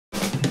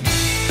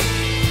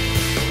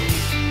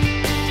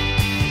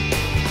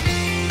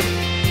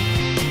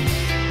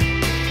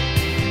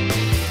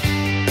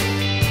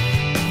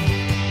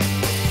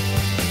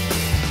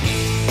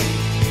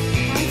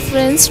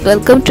friends,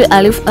 welcome to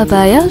Alif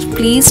Abaya.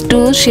 Please do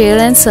share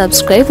and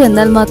subscribe.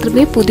 എന്നാൽ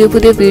മാത്രമേ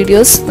പുതിയ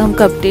videos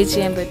നമുക്ക് അപ്ഡേറ്റ്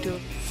ചെയ്യാൻ പറ്റൂ.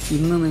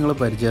 ഇന്ന് നിങ്ങളെ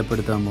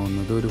പരിചയപ്പെടുത്താൻ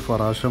പോകുന്നത് ഒരു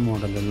ഫറാഷ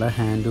മോഡലുള്ള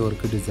ഹാൻഡ്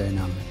വർക്ക്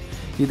ഡിസൈനാണ്.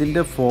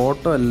 ഇതിൻ്റെ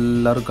ഫോട്ടോ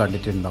എല്ലാവരും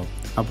കണ്ടിട്ടുണ്ടാവും.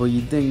 അപ്പോൾ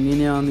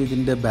ഇതെങ്ങനെയാണ്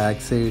ഇതിൻ്റെ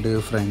ബാക്ക് സൈഡ്,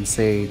 ഫ്രണ്ട്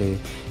സൈഡ്,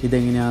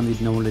 ഇതെങ്ങനെയാണ്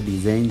ഇതിന് നമ്മൾ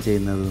ഡിസൈൻ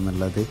ചെയ്യുന്നത്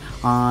എന്നുള്ളത്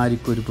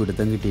ആർക്കും ഒരു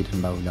പിടുത്തം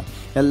കിട്ടിയിട്ടുണ്ടാവില്ല.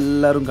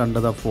 എല്ലാവരും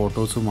കണ്ടത് ആ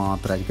ഫോട്ടോസ്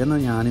മാത്രമായിരിക്കും. എന്നാൽ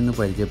ഞാനിന്ന്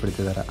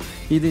പരിചയപ്പെടുത്തി തരാം.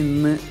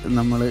 ഇതിന്ന്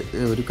നമ്മൾ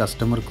ഒരു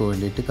കസ്റ്റമർക്ക്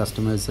വേണ്ടിയിട്ട്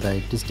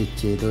കസ്റ്റമൈസ്ഡായിട്ട് സ്റ്റിച്ച്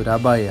ചെയ്ത ഒരു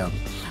അബായയാണ്.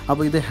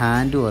 അപ്പോൾ ഇത്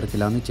ഹാൻഡ്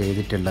വർക്കിലാണ്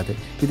ചെയ്തിട്ടുള്ളത്.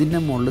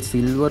 ഇതിൻ്റെ മുകളിൽ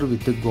സിൽവർ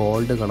വിത്ത്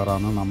ഗോൾഡ്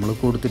കളറാണ് നമ്മൾ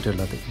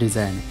കൊടുത്തിട്ടുള്ളത്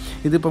ഡിസൈൻ.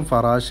 ഇതിപ്പം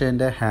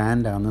ഫറാഷേൻ്റെ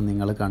ഹാൻഡാണ്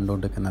നിങ്ങൾ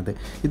കണ്ടുകൊണ്ടിരിക്കുന്നത്.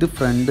 ഇത്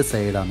ഫ്രണ്ട്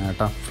സൈഡാണ്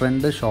കേട്ടോ.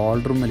 ഫ്രണ്ട്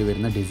ഷോൾഡറുമ്മൽ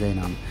വരുന്ന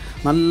ഡിസൈനാണ്.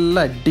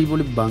 നല്ല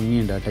അടിപൊളി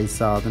ഭംഗിയുണ്ട് കേട്ടോ ഈ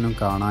സാധനം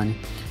കാണാൻ.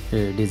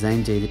 ഡിസൈൻ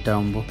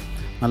ചെയ്തിട്ടാകുമ്പോൾ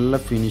നല്ല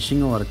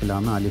ഫിനിഷിങ്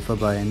വർക്കിലാണ് അലിഫ്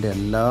അബായൻ്റെ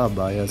എല്ലാ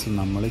അബായാസും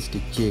നമ്മൾ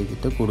സ്റ്റിച്ച്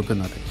ചെയ്തിട്ട്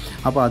കൊടുക്കുന്നത്.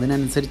 അപ്പോൾ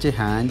അതിനനുസരിച്ച്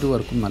ഹാൻഡ്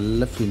വർക്കും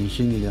നല്ല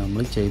ഫിനിഷിങ്ങിൽ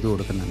നമ്മൾ ചെയ്ത്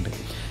കൊടുക്കുന്നുണ്ട്.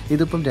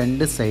 ഇതിപ്പം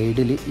രണ്ട്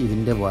സൈഡിൽ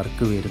ഇതിൻ്റെ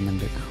വർക്ക്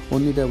വരുന്നുണ്ട്.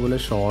 ഒന്ന് ഇതേപോലെ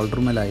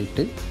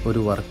ഷോൾഡർമേലായിട്ട് ഒരു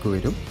വർക്ക്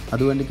വരും.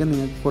 അതുവേണ്ടിക്ക്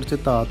നിങ്ങൾക്ക് കുറച്ച്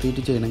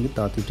താത്തിയിട്ട് ചെയ്യണമെങ്കിൽ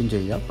താത്തിയിട്ടും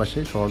ചെയ്യാം.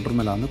 പക്ഷേ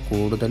ഷോൾഡർമേലാണ്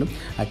കൂടുതലും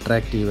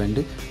അട്രാക്റ്റീവ്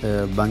ആൻഡ്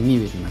ഭംഗി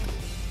വരുന്നത്.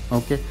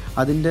 ഓക്കെ,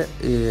 അതിൻ്റെ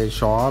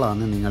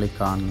ഷോളാണ് നിങ്ങൾ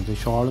കാണുന്നത്.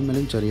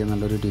 ഷോളുമ്മേലും ചെറിയ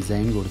നല്ലൊരു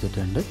ഡിസൈൻ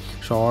കൊടുത്തിട്ടുണ്ട്.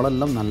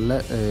 ഷോളെല്ലാം നല്ല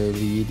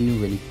വീതിയും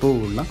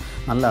വലിപ്പവുമുള്ള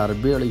നല്ല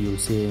അറബികൾ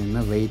യൂസ്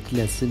ചെയ്യുന്ന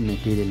വെയ്റ്റ്ലെസ്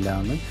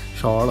മെറ്റീരിയലാണ്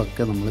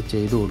ഷോളൊക്കെ നമ്മൾ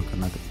ചെയ്തു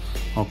കൊടുക്കുന്നത്.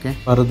 ഓക്കെ,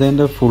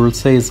 ഫർദേൻ്റെ ഫുൾ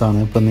സൈസാണ്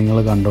ഇപ്പം നിങ്ങൾ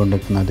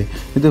കണ്ടുകൊണ്ടിരിക്കുന്നത്.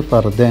 ഇത്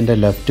ഫർദേൻ്റെ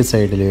ലെഫ്റ്റ്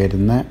സൈഡിൽ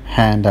വരുന്ന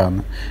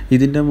ഹാൻഡാണ്.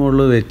 ഇതിൻ്റെ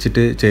മുകളിൽ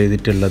വെച്ചിട്ട്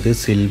ചെയ്തിട്ടുള്ളത്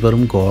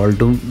സിൽവറും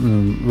ഗോൾഡും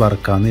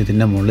വർക്കാണ്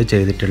ഇതിൻ്റെ മുകളിൽ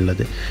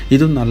ചെയ്തിട്ടുള്ളത്.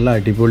 ഇതും നല്ല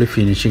അടിപൊളി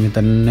ഫിനിഷിങ്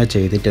തന്നെ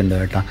ചെയ്തിട്ടുണ്ട്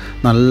കേട്ടോ.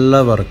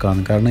 നല്ല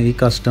വർക്കാണ്. കാരണം ഈ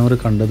കസ്റ്റമർ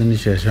കണ്ടതിന്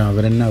ശേഷം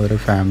അവരെന്നെ അവരുടെ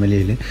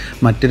ഫാമിലിയിൽ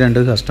മറ്റ്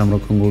രണ്ട്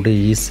കസ്റ്റമർക്കും കൂടി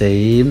ഈ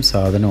സെയിം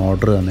സാധനം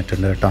ഓർഡർ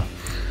തന്നിട്ടുണ്ട് കേട്ടോ.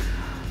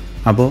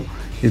 അപ്പോൾ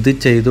ഇത്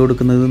ചെയ്തു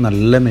കൊടുക്കുന്നത്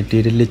നല്ല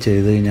മെറ്റീരിയലിൽ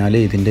ചെയ്ത് കഴിഞ്ഞാൽ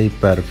ഇതിൻ്റെ ഈ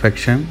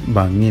പെർഫെക്ഷൻ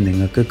ഭംഗി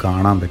നിങ്ങൾക്ക്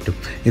കാണാൻ പറ്റും.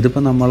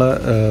 ഇതിപ്പോൾ നമ്മൾ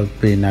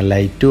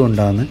ലൈറ്റ്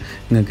കൊണ്ടാണ്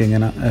നിങ്ങൾക്ക്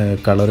ഇങ്ങനെ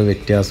കളർ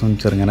വ്യത്യാസം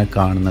ചെറുങ്ങനെ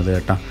കാണുന്നത്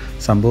കേട്ടോ.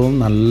 സംഭവം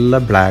നല്ല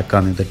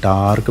ബ്ലാക്കാണ്. ഇത്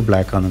ഡാർക്ക്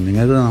ബ്ലാക്കാണ്.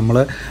 നിങ്ങൾക്ക് നമ്മൾ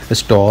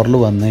സ്റ്റോറിൽ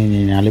വന്നു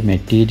കഴിഞ്ഞാൽ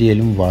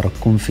മെറ്റീരിയലും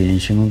വർക്കും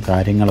ഫിനിഷിങ്ങും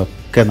കാര്യങ്ങളൊക്കെ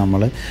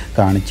നമ്മൾ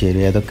കാണിച്ചു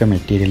തരും. ഏതൊക്കെ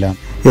മെറ്റീരിയലാണ്,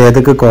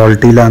 ഏതൊക്കെ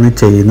ക്വാളിറ്റിയിലാണ്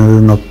ചെയ്യുന്നത്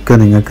എന്നൊക്കെ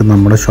നിങ്ങൾക്ക്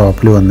നമ്മുടെ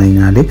ഷോപ്പിൽ വന്നു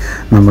കഴിഞ്ഞാൽ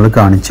നമ്മൾ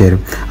കാണിച്ചു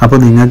തരും. അപ്പോൾ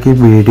നിങ്ങൾക്ക് ഈ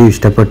വീഡിയോ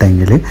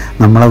ഇഷ്ടപ്പെട്ടെങ്കിൽ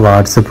നമ്മളെ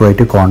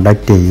വാട്സപ്പുമായിട്ട്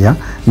കോൺടാക്റ്റ് ചെയ്യുക.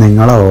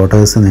 നിങ്ങളെ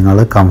ഓർഡേഴ്സ് നിങ്ങൾ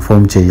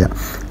കൺഫേം ചെയ്യുക.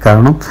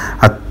 കാരണം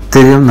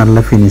അത്രയും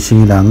നല്ല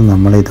ഫിനിഷിങ്ങിലാണ്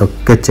നമ്മൾ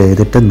ഇതൊക്കെ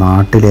ചെയ്തിട്ട്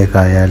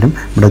നാട്ടിലേക്കായാലും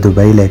ഇവിടെ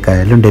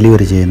ദുബായിലേക്കായാലും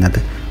ഡെലിവറി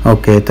ചെയ്യുന്നത്.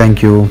 Okay,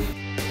 thank you.